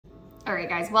All right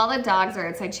guys, while the dogs are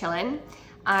outside chilling,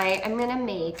 I am gonna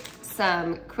make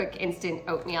some quick instant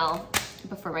oatmeal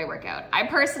before my workout. I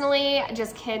personally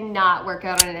just cannot work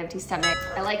out on an empty stomach.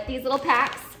 I like these little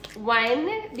packs.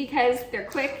 One, because they're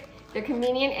quick, they're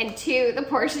convenient, and two, the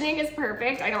portioning is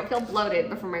perfect. I don't feel bloated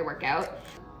before my workout,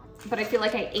 but I feel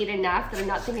like I ate enough that I'm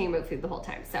not thinking about food the whole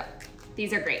time. So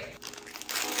these are great.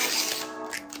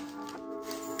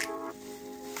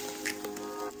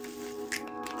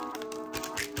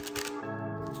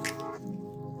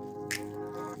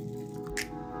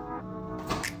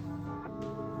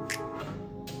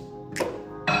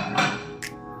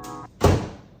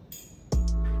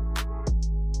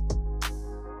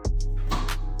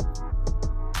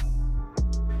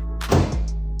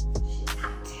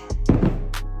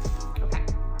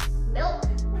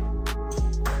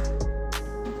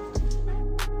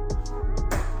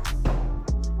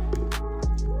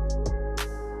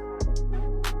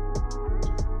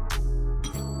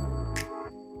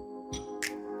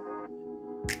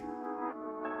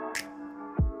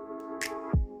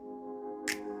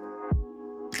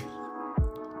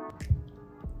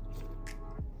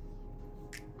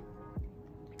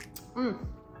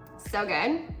 So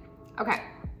good. Okay.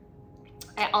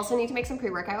 I also need to make some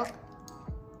pre-workout.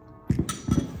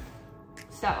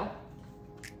 So,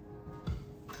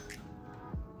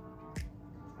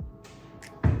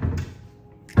 I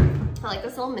like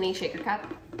this little mini shaker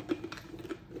cup.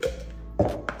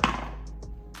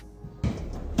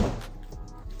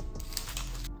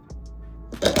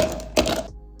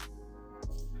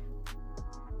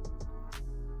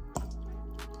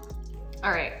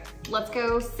 All right, let's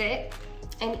go sit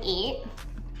and eat.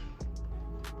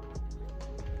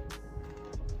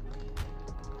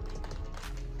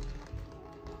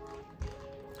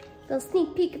 Little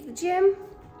sneak peek of the gym.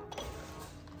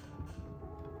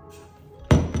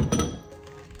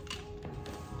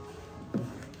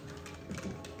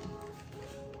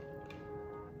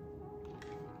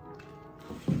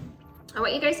 I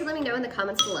want you guys to let me know in the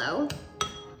comments below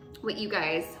what you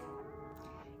guys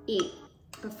eat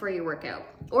before your workout,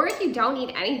 or if you don't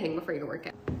eat anything before your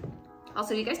workout.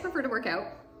 Also, do you guys prefer to work out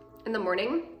in the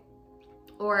morning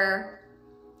or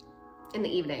in the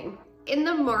evening? In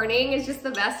the morning is just the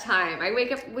best time. I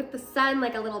wake up with the sun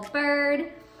like a little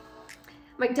bird.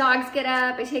 My dogs get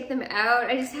up, I take them out.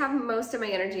 I just have most of my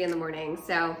energy in the morning.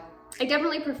 So I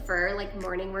definitely prefer like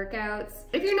morning workouts.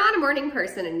 If you're not a morning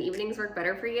person and evenings work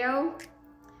better for you,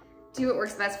 do what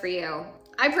works best for you.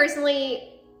 I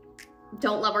personally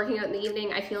don't love working out in the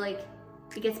evening. I feel like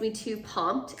it gets me too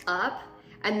pumped up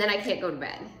and then I can't go to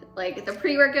bed. Like the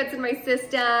pre-workout's in my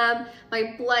system,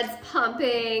 my blood's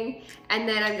pumping, and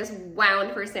then I'm just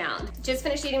wound for sound. Just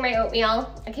finished eating my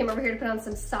oatmeal. I came over here to put on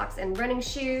some socks and running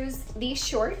shoes. These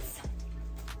shorts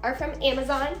are from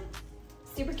Amazon,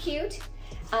 super cute.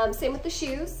 Same with the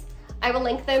shoes. I will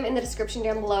link them in the description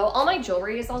down below. All my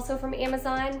jewelry is also from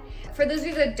Amazon. For those of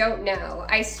you that don't know,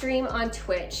 I stream on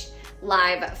Twitch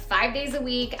live 5 days a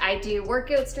week. I do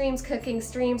workout streams, cooking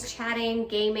streams, chatting,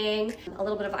 gaming, a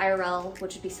little bit of IRL,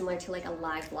 which would be similar to like a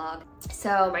live vlog.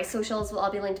 So my socials will all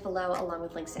be linked below, along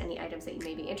with links to any items that you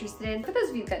may be interested in. For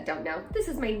those of you that don't know, this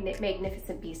is my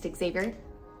magnificent beast, Xavier.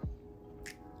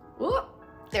 Whoop,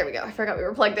 there we go. I forgot we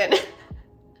were plugged in.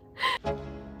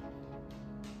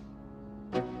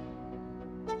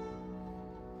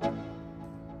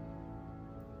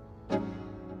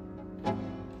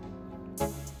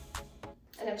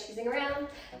 I'm cheesing around.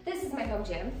 This is my home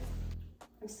gym.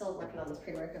 I'm still working on this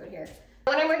pre-workout here.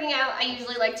 When I'm working out, I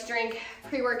usually like to drink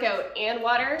pre-workout and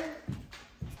water.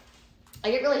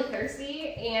 I get really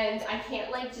thirsty and I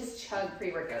can't like just chug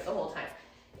pre-workout the whole time.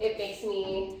 It makes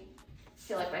me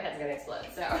feel like my head's gonna explode.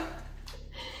 So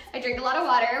I drink a lot of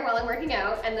water while I'm working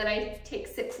out and then I take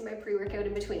sips of my pre-workout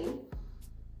in between.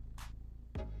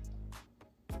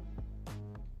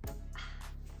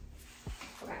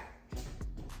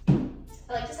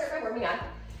 I like to start by warming up,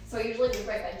 so I usually move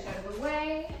my bench out of the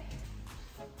way.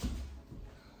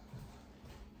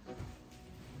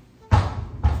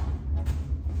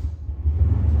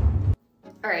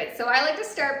 All right, so I like to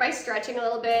start by stretching a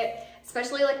little bit,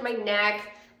 especially like my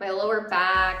neck, my lower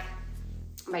back,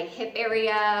 my hip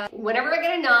area. Whenever I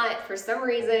get a knot, for some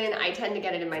reason, I tend to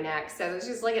get it in my neck. So it's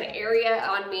just like an area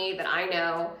on me that I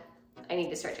know I need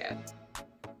to stretch out.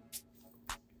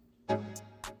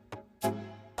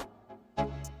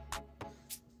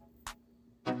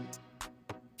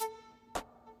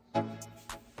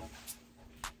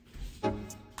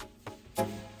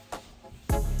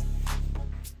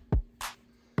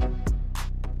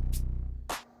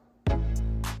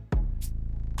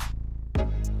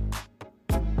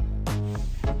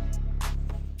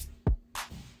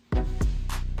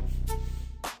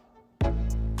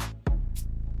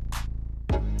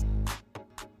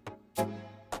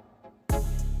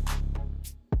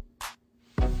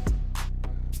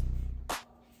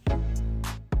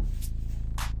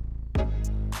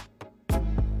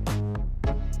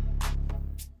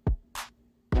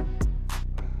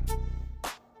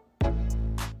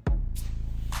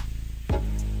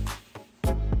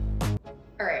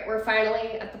 we're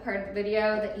finally at the part of the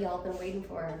video that y'all been waiting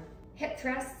for. Hip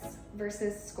thrusts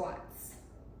versus squats.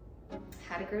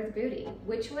 How to grow the booty.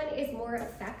 Which one is more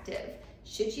effective?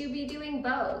 Should you be doing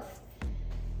both?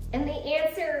 And the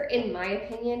answer, in my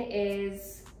opinion,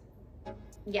 is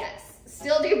yes.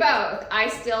 Still do both. I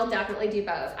still definitely do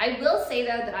both. I will say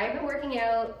though that I've been working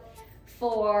out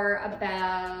for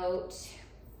about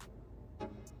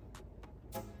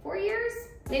 4 years,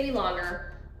 maybe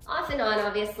longer. Off and on,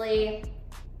 obviously.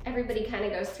 Everybody kind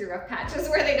of goes through rough patches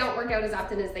where they don't work out as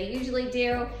often as they usually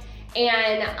do.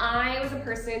 And I was a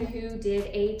person who did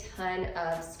a ton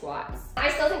of squats.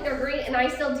 I still think they're great and I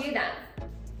still do them.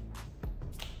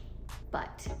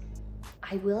 But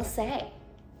I will say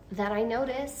that I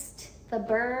noticed the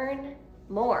burn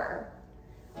more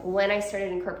when I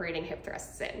started incorporating hip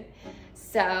thrusts in.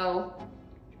 So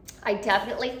I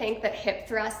definitely think that hip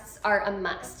thrusts are a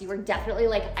must. You are definitely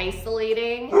like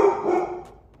isolating.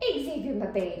 Xavier, my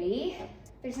baby.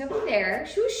 There's nobody there.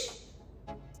 Shoosh.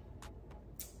 All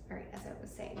right, as I was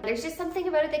saying. There's just something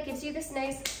about it that gives you this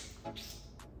nice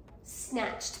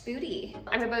snatched booty.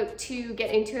 I'm about to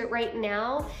get into it right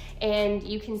now and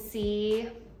you can see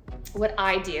what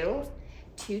I do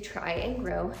to try and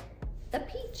grow the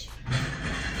peach.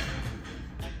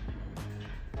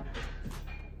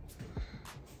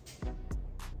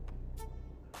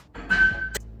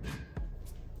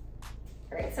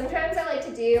 All right, sometimes I like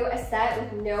to do a set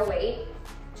with no weight,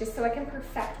 just so I can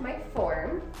perfect my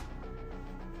form.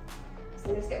 So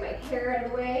I'm just get my hair out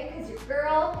of the way, because your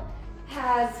girl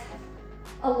has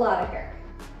a lot of hair.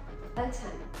 A ton.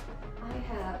 I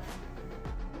have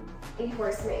a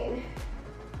horse mane,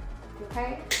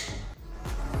 okay?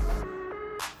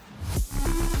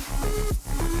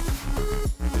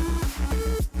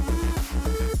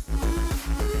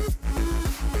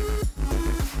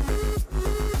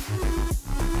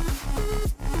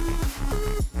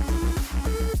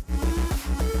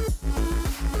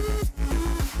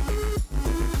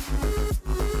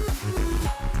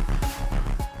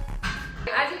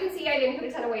 I didn't put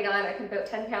a ton of weight on. I put about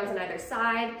 10 pounds on either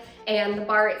side, and the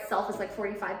bar itself is like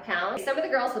 45 pounds. Some of the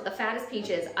girls with the fattest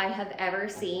peaches I have ever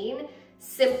seen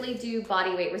simply do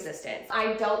body weight resistance.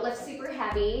 I don't lift super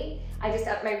heavy. I just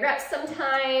up my reps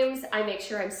sometimes. I make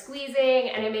sure I'm squeezing,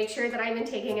 and I make sure that I'm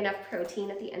taking enough protein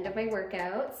at the end of my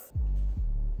workouts.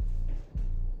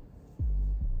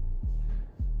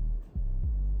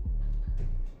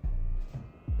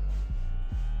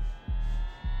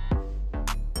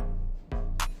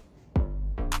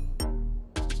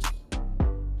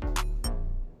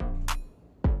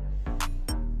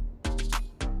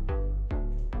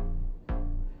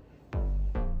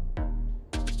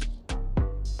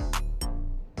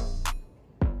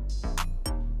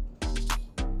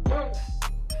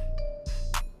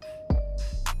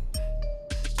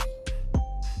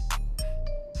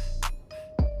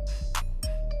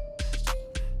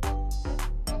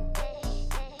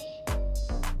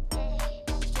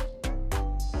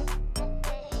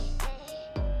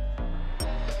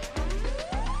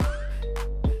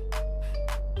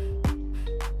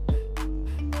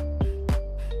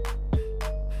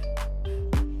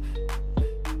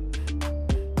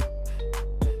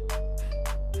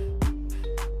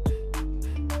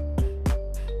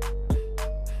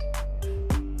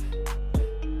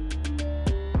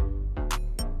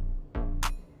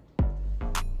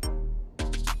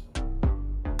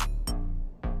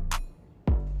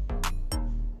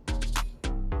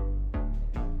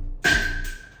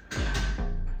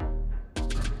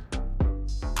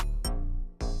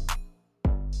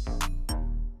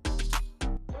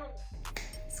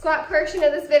 Squat portion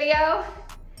of this video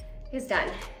is done.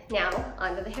 Now,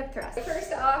 onto the hip thrust.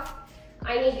 First off,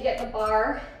 I need to get the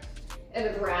bar out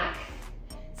of the rack.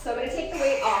 So I'm gonna take the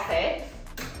weight off it.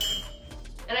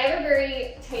 And I have a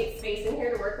very tight space in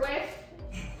here to work with.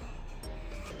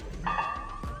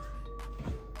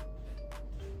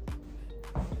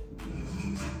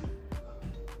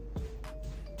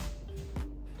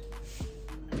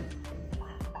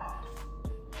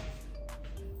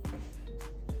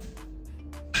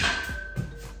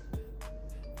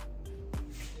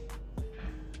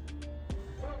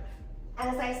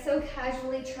 As I so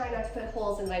casually try not to put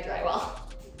holes in my drywall.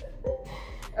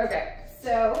 Okay,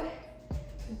 so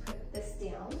I'm gonna put this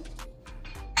down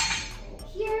right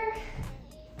here.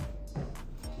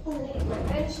 And then I get my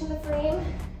bench in the frame.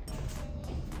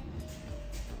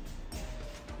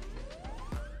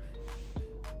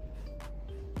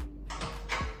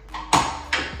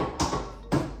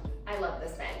 I love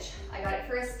this bench. I got it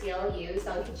for a steal used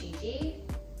on Kijiji.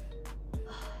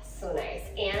 Oh, so nice.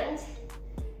 And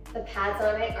the pads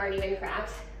on it aren't even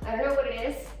cracked. I don't know what it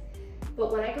is,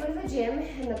 But when I go to the gym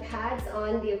and the pads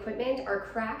on the equipment are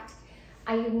cracked,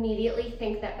 I immediately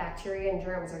think that bacteria and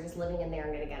germs are just living in there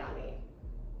and gonna get on me.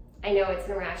 I know it's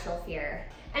an irrational fear.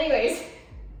 Anyways,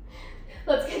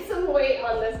 let's get some weight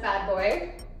on this bad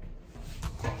boy.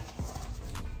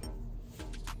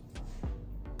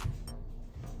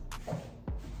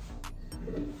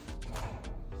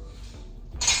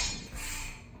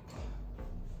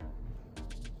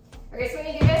 Okay, so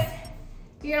when you do this,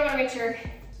 you're gonna wanna make sure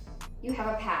you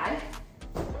have a pad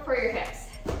for your hips,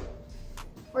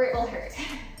 or it will hurt.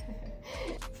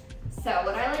 So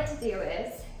what I like to do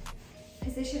is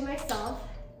position myself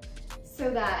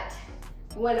so that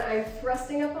when I'm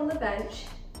thrusting up on the bench,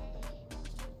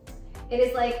 it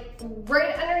is like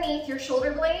right underneath your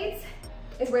shoulder blades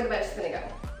is where the bench is gonna go.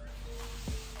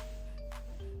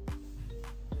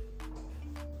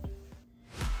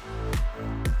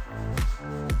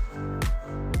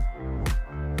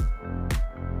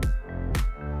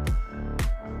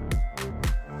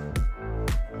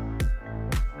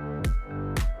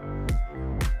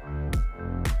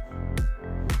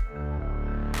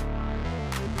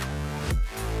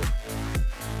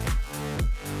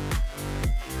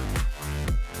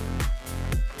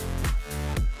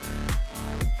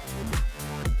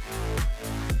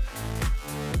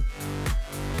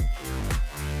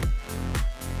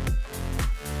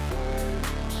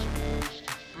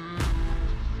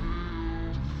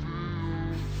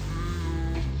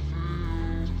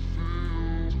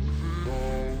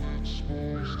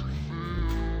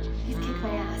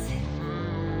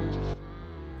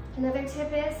 Another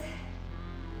tip is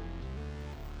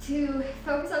to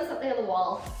focus on something on the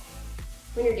wall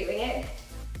when you're doing it.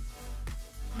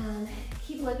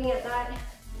 Keep looking at that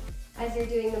as you're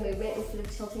doing the movement instead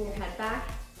of tilting your head back.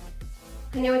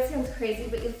 I know it sounds crazy,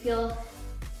 but you'll feel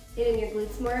it in your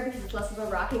glutes more because it's less of a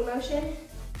rocking motion.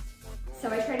 So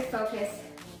I try to focus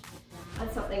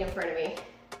on something in front of me.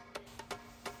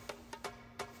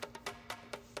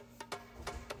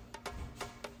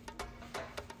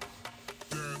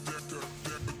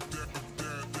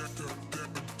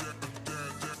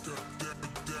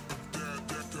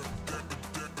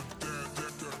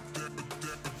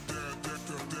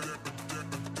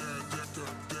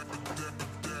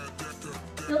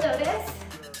 You'll notice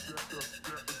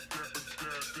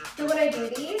that when I do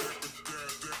these,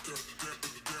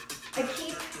 I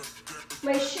keep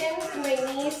my shins and my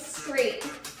knees straight,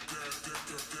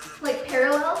 like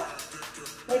parallel,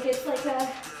 like it's like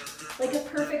a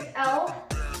perfect L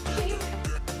shape.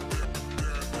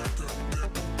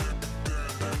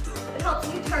 It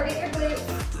helps you target your glutes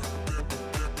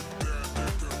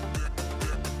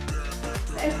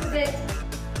and prevent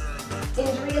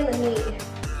injury in the knee.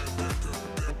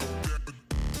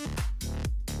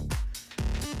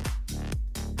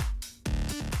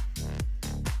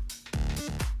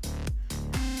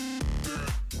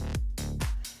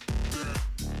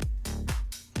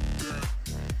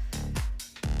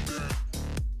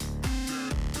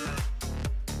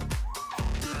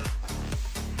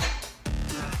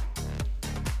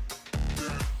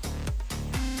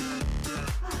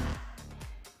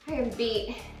 I am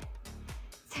beat.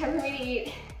 It's time for me to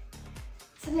eat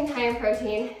something high in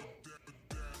protein.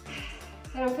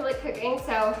 I don't feel like cooking,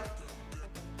 so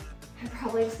I'm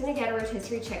probably just gonna get a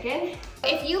rotisserie chicken.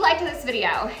 If you liked this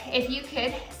video, if you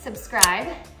could subscribe,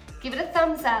 give it a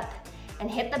thumbs up, and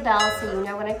hit the bell so you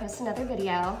know when I post another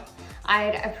video,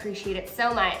 I'd appreciate it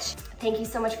so much. Thank you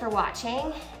so much for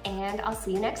watching, and I'll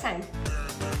see you next time.